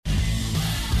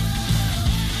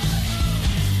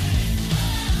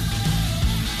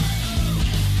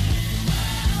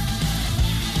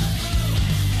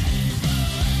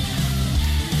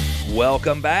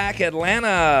Welcome back,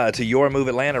 Atlanta, to Your Move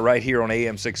Atlanta right here on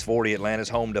AM 640, Atlanta's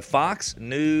home to Fox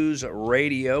News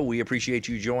Radio. We appreciate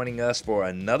you joining us for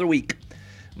another week.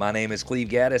 My name is Cleve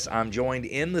Gaddis. I'm joined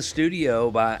in the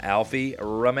studio by Alfie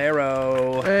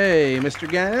Romero. Hey, Mr.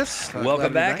 Gaddis.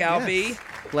 Welcome back, Alfie. Yes.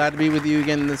 Glad to be with you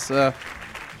again this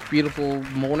beautiful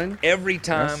morning. Every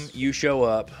time you show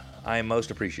up, I am most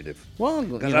appreciative. Well,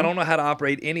 because I don't know how to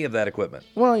operate any of that equipment.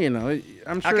 Well,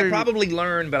 I'm sure I could probably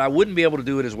learn, but I wouldn't be able to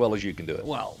do it as well as you can do it.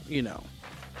 Well,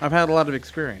 I've had a lot of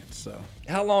experience, so.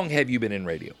 How long have you been in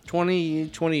radio? 20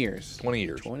 years. 20 years.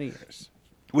 20 years.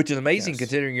 Which is amazing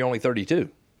considering you're only 32.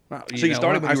 Well, so you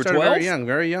started when you were 12?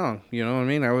 Very young. You know what I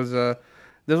mean? I was,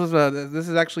 this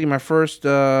is actually my first,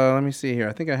 let me see here.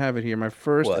 I think I have it here. My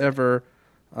first ever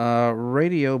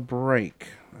radio break.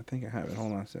 I think I have it.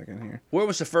 Hold on a second here. Where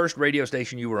was the first radio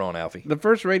station you were on, Alfie? The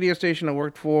first radio station I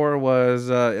worked for was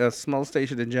a small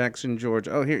station in Jackson,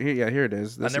 Georgia. Oh, here it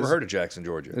is. I never heard of Jackson,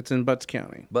 Georgia. It's in Butts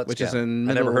County. Is in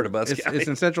middle. I never heard of Butts County. It's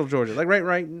in central Georgia, like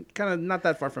right, kind of not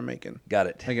that far from Macon. Got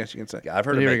it. I guess you can say. I've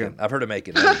heard of Macon. I've heard of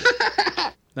Macon.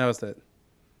 That was it.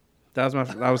 I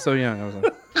was so young. I was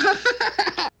like,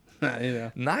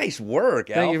 Nice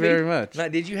work, Alfie. Thank you very much. Now,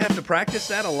 did you have to practice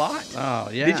that a lot? Oh,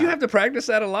 yeah. Did you have to practice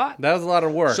that a lot? That was a lot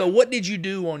of work. So what did you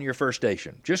do on your first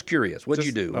station? Just curious. What did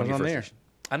you do on your first station?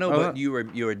 I know, but you were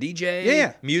a DJ?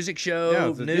 Yeah. Music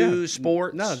show, news,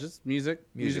 sports? No, just music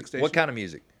station. What kind of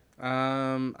music?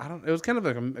 It was kind of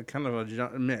a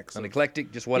mix. An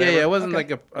eclectic, just whatever? Yeah, it wasn't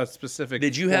like a specific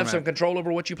Did you have some control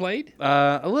over what you played?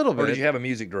 A little bit. Or did you have a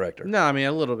music director? No, I mean,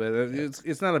 a little bit.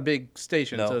 It's not a big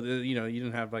station, so, you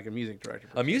didn't have like a music director.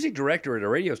 A music director at a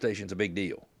radio station is a big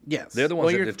deal. Yes. They're the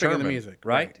ones that determine the music.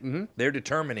 Right? Mm-hmm. They're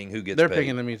determining who gets paid. They're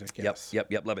picking the music, yes.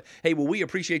 Yep, love it. Hey, well, we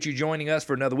appreciate you joining us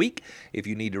for another week. If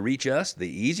you need to reach us, the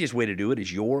easiest way to do it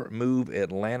is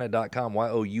yourmoveatlanta.com,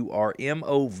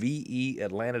 YOURMOVE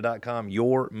Atlanta.com,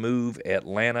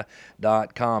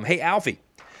 yourmoveatlanta.com. Hey, Alfie,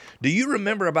 do you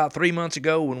remember about 3 months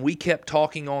ago when we kept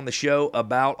talking on the show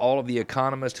about all of the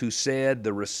economists who said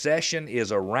the recession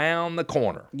is around the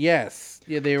corner? Yes.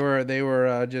 Yeah, they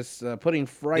were just putting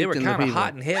fright in the people. They were kind of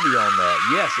hot and heavy on that.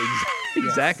 Yes,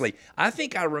 exactly. Yes. I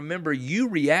think I remember you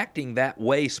reacting that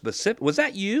way specific. Was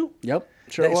that you? Yep,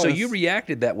 sure was. So you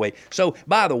reacted that way. So,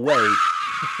 by the way,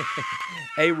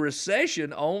 a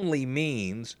recession only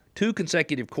means 2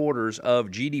 consecutive quarters of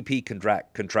GDP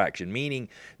contraction, meaning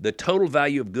the total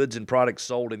value of goods and products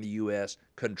sold in the U.S.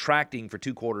 contracting for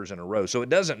 2 quarters in a row. So it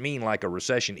doesn't mean like a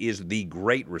recession is the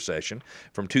Great Recession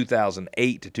from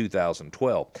 2008 to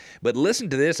 2012. But listen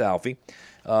to this, Alfie.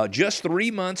 Just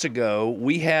 3 months ago,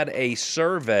 we had a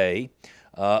survey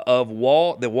of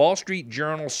the Wall Street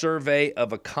Journal survey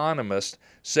of economists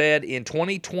said in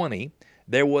 2020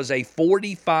 there was a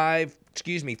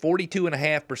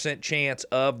 42.5% chance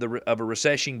of a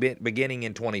recession beginning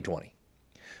in 2020.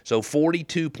 So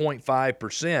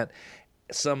 42.5%.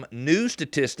 Some new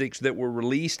statistics that were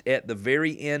released at the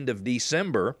very end of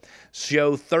December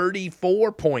show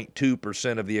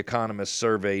 34.2% of the economists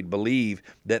surveyed believe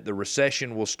that the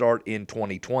recession will start in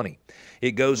 2020.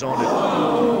 It goes on to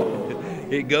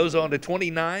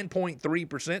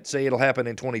 29.3% say it'll happen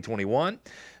in 2021.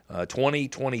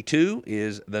 2022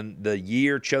 is the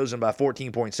year chosen by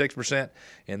 14.6%,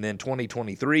 and then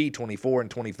 2023, 24, and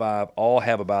 25 all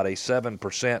have about a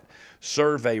 7%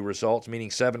 survey results, meaning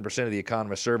 7% of the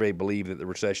economists surveyed believe that the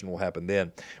recession will happen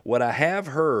then. What I have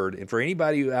heard, and for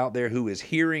anybody out there who is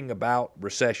hearing about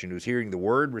recession, who's hearing the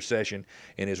word recession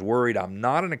and is worried, I'm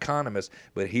not an economist,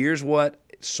 but here's what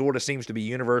sort of seems to be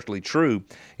universally true,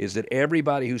 is that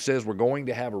everybody who says we're going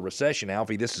to have a recession,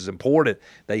 Alfie, this is important,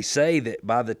 they say that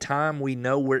by the time we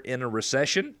know we're in a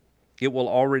recession, it will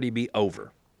already be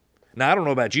over. Now, I don't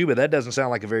know about you, but that doesn't sound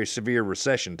like a very severe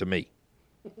recession to me.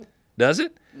 Does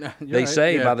it? They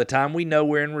say by the time we know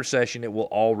we're in recession, it will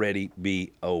already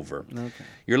be over. Okay.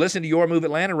 You're listening to Your Move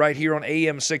Atlanta right here on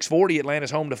AM 640,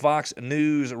 Atlanta's home to Fox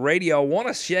News Radio. I want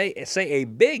to say a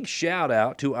big shout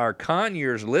out to our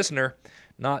Conyers listener,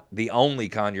 not the only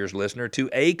Conyers listener, to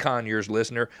a Conyers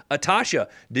listener, Atasha.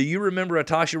 Do you remember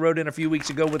Atasha wrote in a few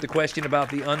weeks ago with the question about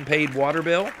the unpaid water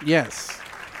bill? Yes.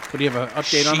 Could you have an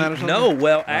update on that or something? No,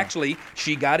 well, actually,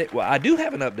 she got it. Well, I do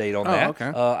have an update on that. Okay.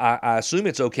 I assume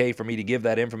it's okay for me to give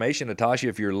that information. Natasha,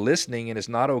 if you're listening and it's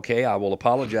not okay, I will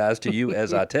apologize to you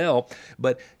as I tell.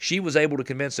 But she was able to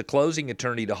convince the closing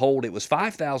attorney to hold, it was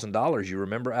 $5,000, you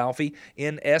remember, Alfie,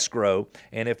 in escrow.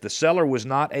 And if the seller was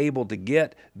not able to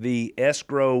get the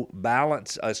escrow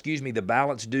balance, the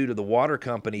balance due to the water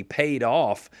company paid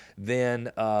off,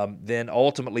 then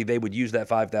ultimately they would use that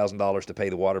 $5,000 to pay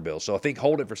the water bill. So I think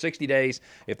hold it for 60 days.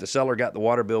 If the seller got the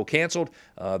water bill canceled,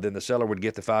 then the seller would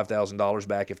get the $5,000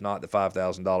 back. If not, the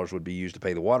 $5,000 would be used to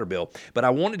pay the water bill. But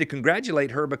I wanted to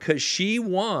congratulate her because she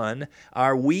won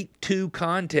our week 2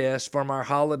 contest from our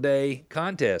holiday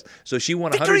contest. So she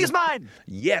won Victory is mine!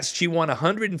 Yes, she won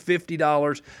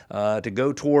 $150 to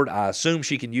go toward. I assume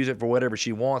she can use it for whatever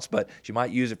she wants, but she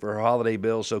might use it for her holiday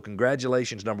bill. So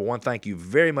congratulations, number one. Thank you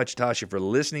very much, Tasha, for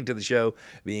listening to the show,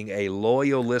 being a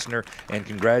loyal listener, and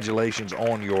congratulations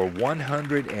on your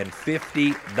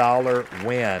 $150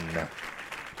 win.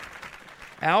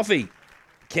 Alfie,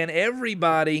 can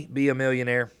everybody be a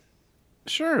millionaire?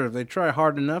 Sure, if they try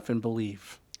hard enough and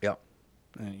believe. Yep.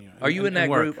 And, Are you in that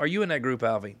group? Are you in that group,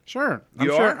 Alfie? Sure. You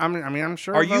sure. are? I'm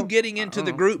sure. Are you getting into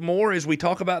the group more as we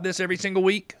talk about this every single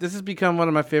week? This has become one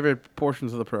of my favorite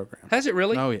portions of the program. Has it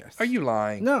really? Oh, yes. Are you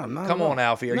lying? No, not Come at all. on,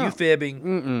 Alfie. Are No. you fibbing?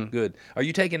 Mm-mm. Good. Are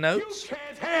you taking notes? You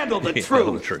can't handle the Yeah,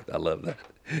 truth. the truth. I love that.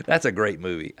 That's a great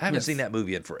movie. I haven't Yes. seen that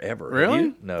movie in forever. Have Really?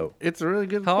 you? No. It's a really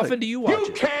good How flick. often do you watch You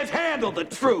it? can't handle the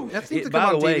truth. That seems to By come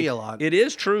the on way, TV a lot. it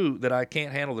is true that I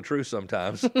can't handle the truth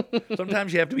sometimes.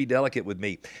 Sometimes you have to be delicate with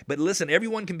me. But listen,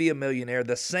 everyone can be a millionaire.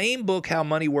 The same book, How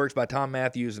Money Works, by Tom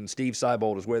Matthews and Steve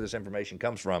Seibold, is where this information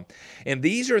comes from. And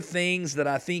these are things that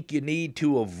I think you need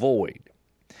to avoid.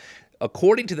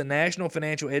 According to the National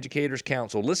Financial Educators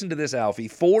Council, listen to this, Alfie,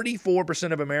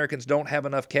 44% of Americans don't have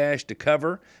enough cash to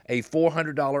cover a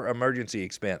 $400 emergency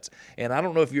expense. And I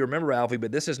don't know if you remember, Alfie,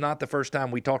 but this is not the first time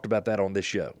we talked about that on this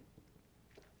show.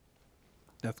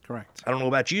 That's correct. I don't know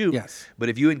about you, Yes. but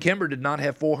if you and Kimber did not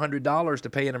have $400 to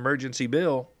pay an emergency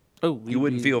bill, Oh, you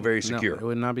wouldn't feel very secure. No, it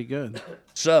would not be good.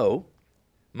 So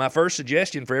my first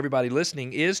suggestion for everybody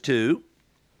listening is to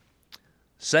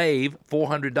save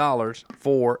 $400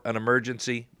 for an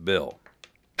emergency bill.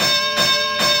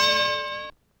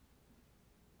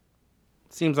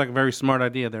 Seems like a very smart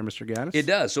idea there, Mr. Gaddis. It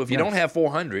does. So if you Yes. don't have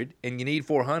 400 and you need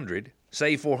 400,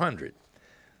 save 400.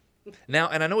 Now,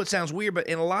 and I know it sounds weird, but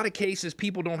in a lot of cases,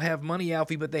 people don't have money,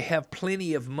 Alfie, but they have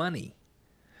plenty of money.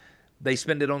 They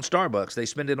spend it on Starbucks. They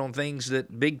spend it on things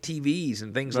that big TVs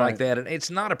and things like Right. that. And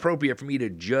it's not appropriate for me to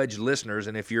judge listeners.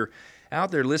 And if you're out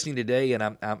there listening today and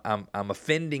I'm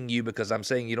offending you because I'm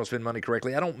saying you don't spend money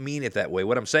correctly, I don't mean it that way.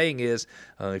 What I'm saying is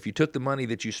if you took the money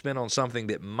that you spent on something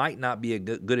that might not be a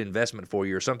good investment for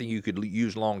you or something you could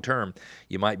use long term,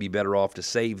 you might be better off to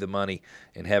save the money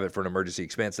and have it for an emergency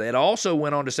expense. It also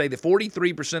went on to say that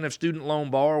 43% of student loan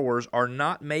borrowers are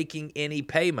not making any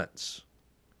payments.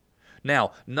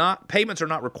 Now, payments are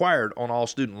not required on all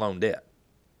student loan debt.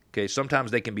 Okay,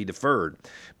 sometimes they can be deferred.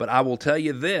 But I will tell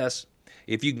you this,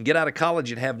 if you can get out of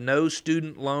college and have no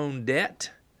student loan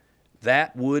debt,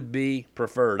 that would be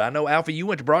preferred. I know, Alfie, you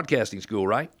went to broadcasting school,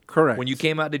 right? Correct. When you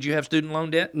came out, did you have student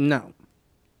loan debt? No.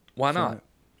 Why not?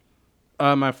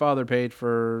 My father paid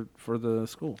for the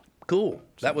school. Cool.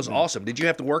 That was awesome. Did you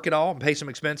have to work at all and pay some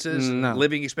expenses, No.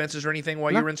 living expenses or anything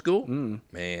while you were in school? Man,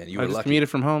 you I were just lucky. commuted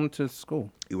from home to school.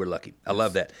 You were lucky. I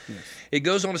love that. It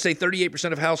goes on to say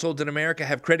 38% of households in America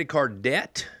have credit card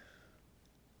debt.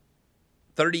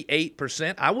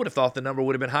 38%. I would have thought the number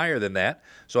would have been higher than that.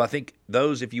 So I think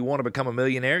those, if you want to become a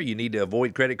millionaire, you need to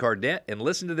avoid credit card debt. And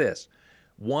listen to this.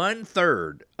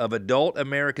 1/3 of adult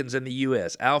Americans in the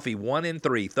U.S., Alfie, 1 in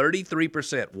 3,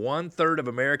 33%, 1/3 of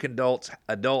American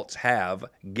adults have,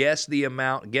 guess the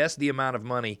amount of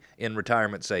money in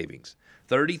retirement savings.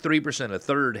 33%, a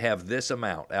third have this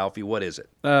amount. Alfie, what is it?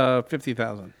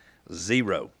 50,000.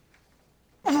 Zero.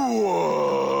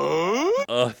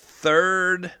 A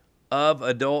third of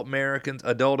adult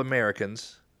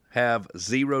Americans have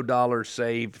 $0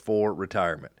 saved for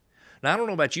retirement. Now, I don't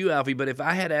know about you, Alfie, but if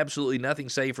I had absolutely nothing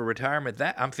saved for retirement,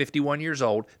 I'm 51 years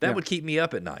old, that would keep me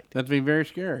up at night. That'd be very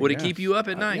scary. Would it yes. keep you up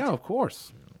at night? Yeah, of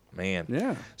course. Man.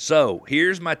 Yeah. So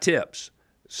here's my tips.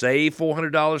 Save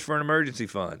 $400 for an emergency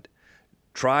fund.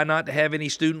 Try not to have any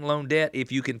student loan debt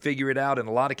if you can figure it out. In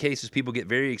a lot of cases, people get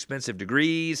very expensive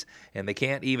degrees, and they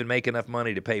can't even make enough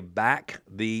money to pay back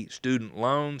the student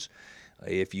loans.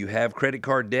 If you have credit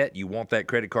card debt, you want that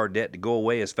credit card debt to go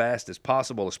away as fast as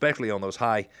possible, especially on those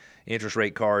high interest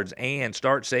rate cards, and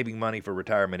start saving money for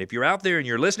retirement. If you're out there and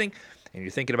you're listening and you're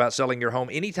thinking about selling your home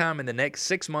anytime in the next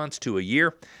 6 months to a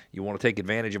year, you want to take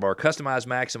advantage of our customized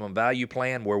maximum value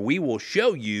plan where we will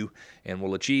show you and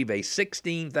will achieve a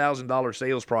 $16,000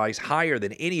 sales price higher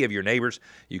than any of your neighbors.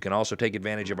 You can also take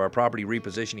advantage of our property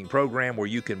repositioning program where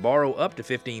you can borrow up to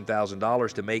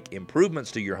 $15,000 to make improvements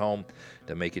to your home,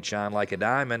 to make it shine like a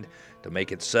diamond, to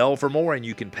make it sell for more, and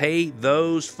you can pay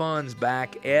those funds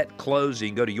back at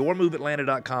closing. Go to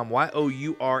yourmoveatlanta.com,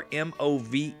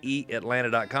 YOURMOVE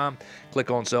Atlanta.com.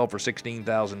 Click on sell for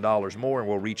 $16,000 more, and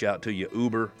we'll reach out to you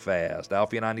uber fast.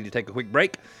 Alfie and I need to take a quick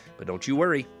break, but don't you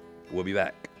worry. We'll be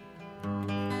back.